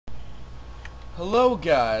Hello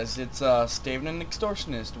guys, it's Staven and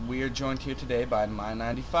Extortionist. We are joined here today by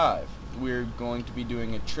My95. We're going to be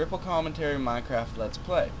doing a triple commentary Minecraft Let's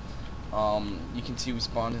Play. You can see we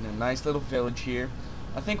spawned in a nice little village here.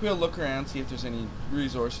 I think we'll look around, see if there's any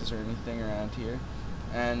resources or anything around here.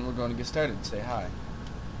 And we're going to get started. Say hi.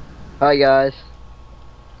 Hi guys.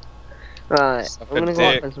 Right, I'm gonna go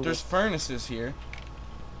up and There's furnaces here.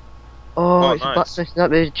 Oh, it's nice.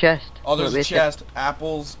 there's a chest. Oh, there's a chest,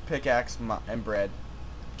 apples, pickaxe, and bread.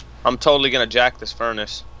 I'm totally gonna jack this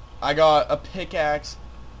furnace. I got a pickaxe,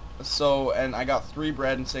 and I got 3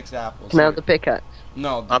 bread and 6 apples. Now the pickaxe.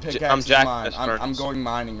 No, the pickaxe is mine. I'm furnace. going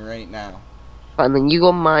mining right now. And then you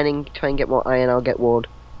go mining, try and get more iron, I'll get wood.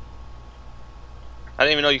 I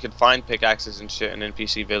didn't even know you could find pickaxes and shit in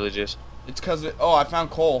NPC villages. It's cause oh, I found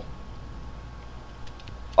coal.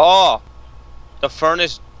 Oh, the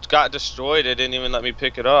furnace got destroyed. It didn't even let me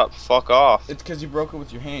pick it up. Fuck off. It's cause you broke it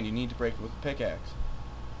with your hand. You need to break it with a pickaxe.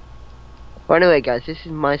 Well, anyway guys, this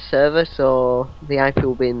is my server, so the IP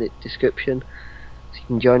will be in the description. So you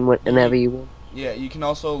can join whenever you want. Yeah, you can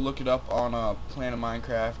also look it up on Planet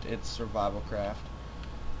Minecraft. It's survivalcraft.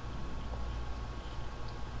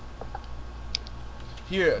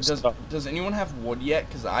 Here, does anyone have wood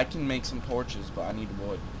yet? Cause I can make some torches, but I need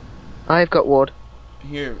wood. I've got wood.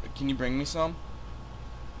 Here, can you bring me some?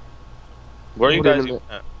 Where are you guys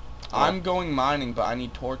at? I'm going mining, but I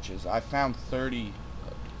need torches. I found 30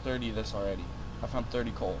 of this already. I found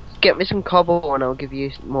 30 coal. Get me some cobble and I'll give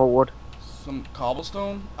you more wood. Some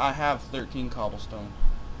cobblestone? I have 13 cobblestone.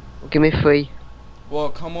 Give me 3. Well,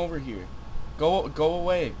 come over here. Go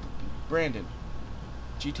away, Brandon.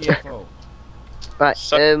 GTFO.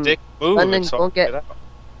 Right, Dick move and then so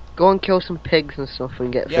go and kill some pigs and stuff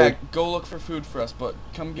and get Yeah, food. go look for food for us, but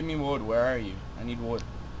come give me wood. Where are you? I need wood.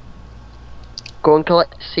 Go and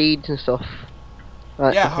collect seeds and stuff.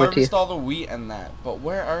 Right, Yeah, I'm coming to you. harvest all the wheat and that. But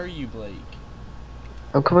where are you, Blake?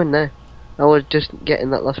 I'm coming now. I was just getting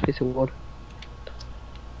that last piece of wood.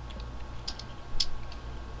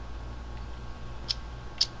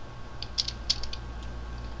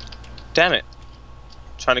 Damn it!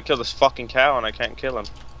 Trying to kill this fucking cow and I can't kill him.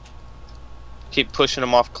 Keep pushing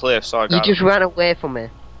him off cliffs. So I got You just ran away from me.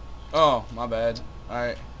 Oh, my bad.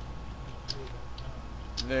 Alright.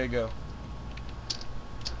 There you go.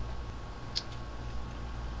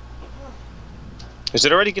 Is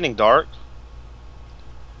it already getting dark?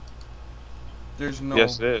 There's no...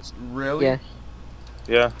 Yes, it is. Really? Yes.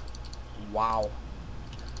 Yeah. Wow.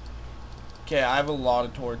 Okay, I have a lot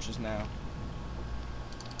of torches now.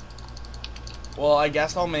 Well, I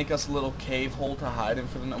guess I'll make us a little cave hole to hide in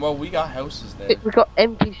for the night. Well, we got houses there. We got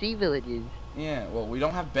NPC villages. Yeah, well, we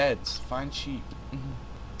don't have beds. Find sheep.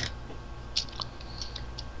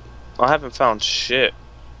 I haven't found shit.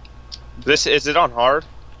 Is it on hard?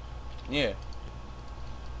 Yeah.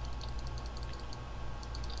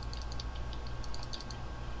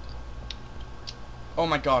 Oh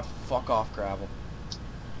my god, fuck off, gravel.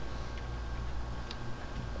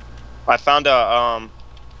 I found a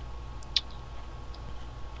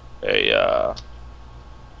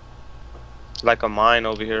like a mine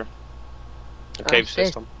over here. A cave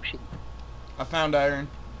system. I found iron.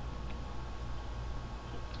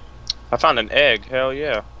 I found an egg, hell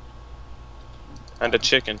yeah. And a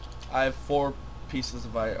chicken. I have 4 pieces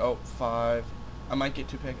of iron. Oh, 5. I might get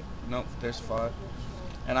 2 pick. Nope, there's 5.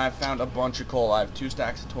 And I found a bunch of coal. I have 2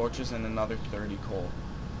 stacks of torches and another 30 coal.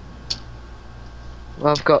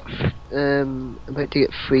 Well, I've got I'm about to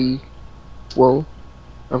get 3 wool.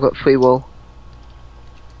 I've got 3 wool.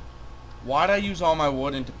 Why'd I use all my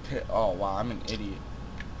wood into pit? Oh wow, I'm an idiot.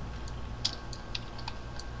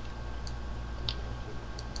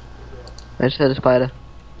 I just heard a spider.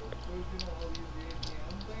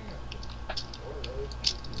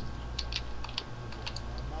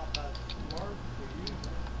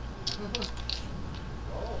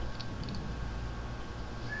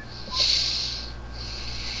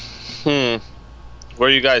 Where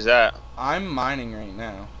are you guys at? I'm mining right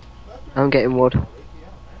now. I'm getting wood.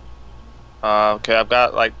 Okay, I've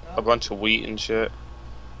got like a bunch of wheat and shit.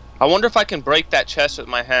 I wonder if I can break that chest with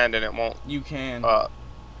my hand and it won't You can.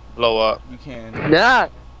 blow up. You can. Nah!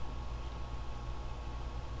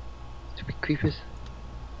 Stupid creepers.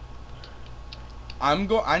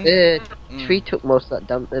 Tree took most of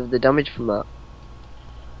the damage from that.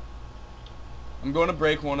 I'm going to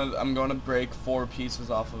break I'm going to break 4 pieces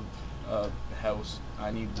off of house.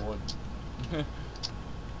 I need wood.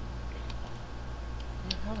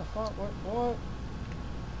 How the fuck? What?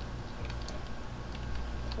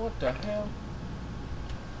 What the hell?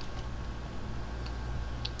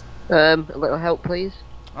 A little help, please.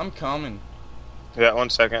 I'm coming. Yeah, 1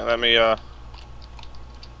 second. Let me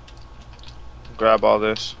grab all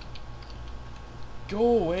this.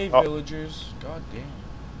 Go away, Oh. villagers. God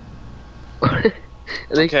damn. Are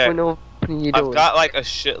they Okay. coming over opening your I've door? got like a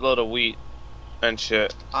shitload of wheat and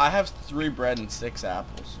shit. I have 3 bread and 6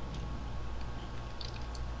 apples.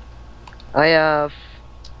 I have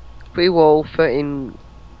 3 wool, 13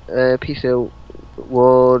 piece of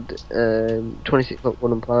wood, 26 foot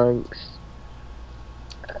wooden planks,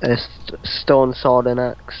 a stone sword and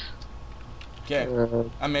axe. Okay.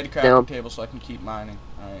 I made a crafting now table so I can keep mining.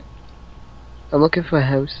 Alright. I'm looking for a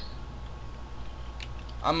house.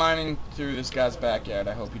 I'm mining through this guy's backyard.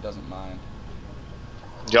 I hope he doesn't mind.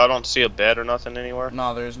 Y'all don't see a bed or nothing anywhere?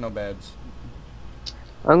 No, there's no beds.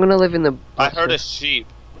 I'm gonna live in the. I heard a sheep.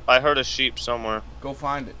 I heard a sheep somewhere. Go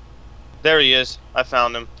find it. There he is. I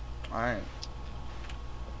found him. Alright.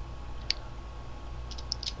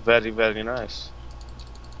 Very, very nice.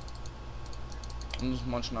 I'm just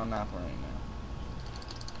munching on an apple right now.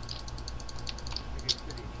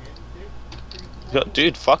 Yo,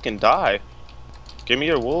 dude, fucking die. Give me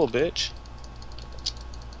your wool, bitch.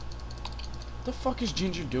 What the fuck is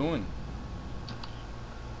Ginger doing?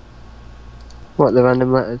 What, the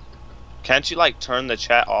random letters? Can't you, like, turn the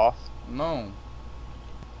chat off? No.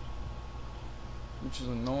 Which is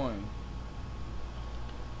annoying.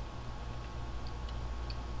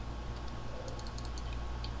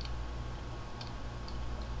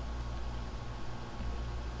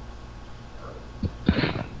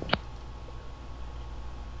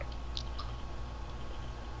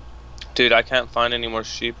 Dude, I can't find any more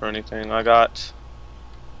sheep or anything. I got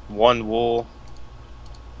 1 wool,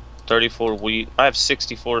 34 wheat. I have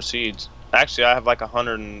 64 seeds. Actually, I have like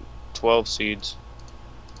 112 seeds.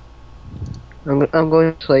 I'm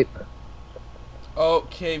going to sleep. Oh,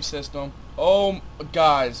 cave system. Oh,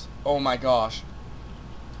 guys. Oh my gosh.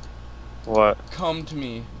 What? Come to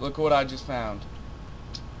me. Look what I just found.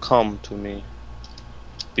 Come to me,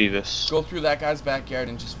 Beavis. Go through that guy's backyard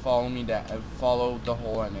and just follow me down. Follow the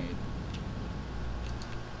hole I made.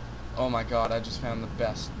 Oh my god, I just found the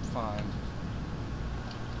best find.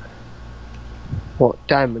 What,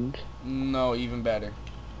 diamond? No, even better.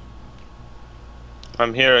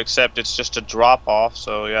 I'm here, except it's just a drop off,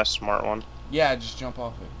 so yeah, smart one. Yeah, just jump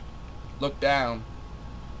off it. Look down.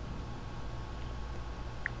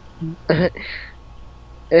 Now,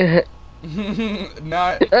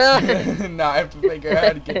 now I have to figure out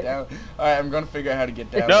how to get down. Alright, I'm gonna figure out how to get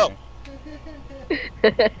down No. there.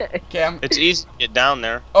 Okay, It's easy to get down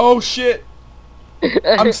there. Oh shit!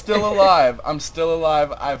 I'm still alive. I'm still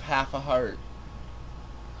alive. I have half a heart.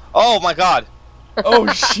 Oh my god!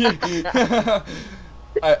 Oh shit! I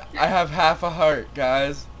have half a heart,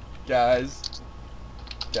 guys. Guys.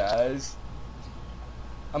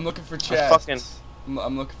 I'm looking for chests.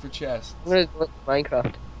 I'm looking for chests. I'm gonna go to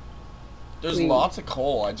Minecraft. There's Please. lots of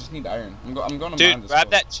coal. I just need iron. I'm gonna mine Dude, this grab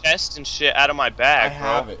coal. that chest and shit out of my I bag,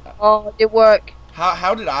 have bro. it. Oh, it didn't work.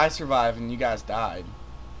 How did I survive and you guys died?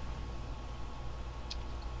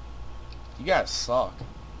 You guys suck.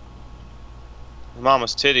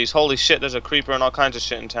 Mama's titties. Holy shit, there's a creeper and all kinds of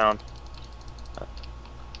shit in town.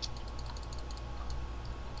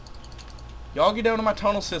 Y'all get down to my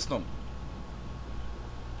tunnel system.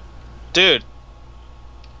 Dude.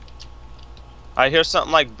 I hear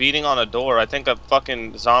something like beating on a door. I think a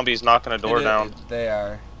fucking zombie's knocking a door down. They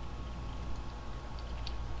are.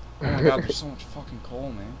 Oh my god, there's so much fucking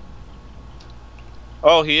coal, man.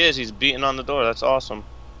 Oh, he is. He's beating on the door. That's awesome.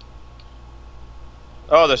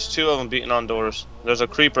 Oh, there's 2 of them beating on doors. There's a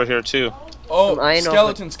creeper here, too. Oh, I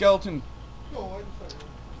know, skeleton.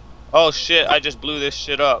 Oh, shit. I just blew this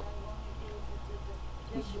shit up.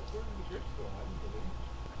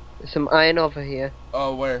 There's some iron over here.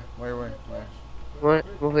 Oh, where? Right,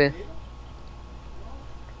 over here.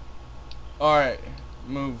 Alright.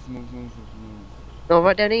 Move. No,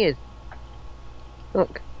 right down here.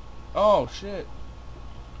 Look. Oh, shit.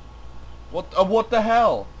 What the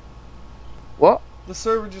hell? What? The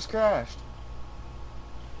server just crashed.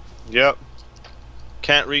 Yep.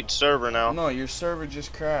 Can't reach server now. No, your server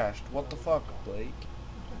just crashed. What the fuck, Blake?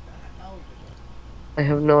 I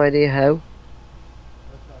have no idea how.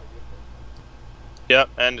 Yep,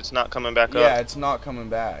 and it's not coming back Yeah, up. it's not coming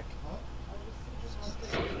back.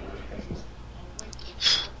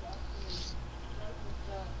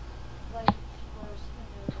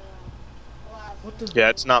 What the? Yeah,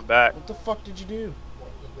 it's not back. What the fuck did you do?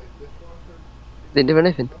 Didn't do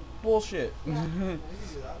anything. Bullshit.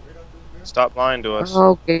 Stop lying to us.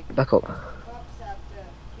 Okay, back up.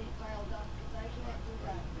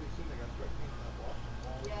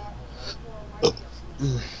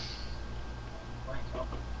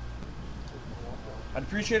 I'd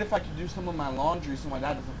appreciate if I could do some of my laundry so my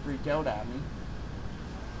dad doesn't freak out at me.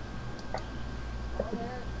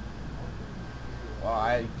 Well,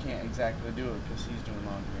 I can't exactly do it because he's doing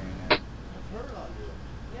laundry right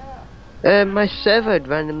now. My server had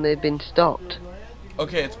randomly been stopped.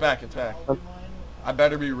 Okay, it's back, it's back. I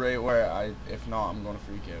better be right where if not, I'm gonna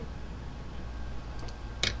freak out.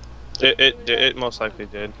 It most likely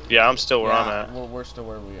did. Yeah, I'm still where I'm at. We're still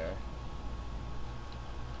where we are.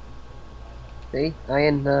 See?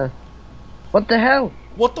 What the hell?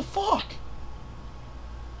 What the fuck?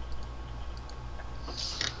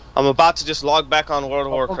 I'm about to just log back on World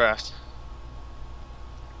of Warcraft.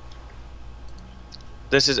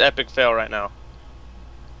 This is epic fail right now.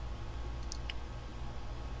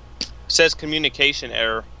 Says communication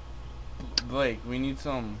error. Blake, we need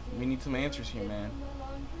some answers here, man.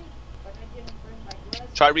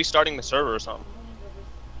 Try restarting the server or something.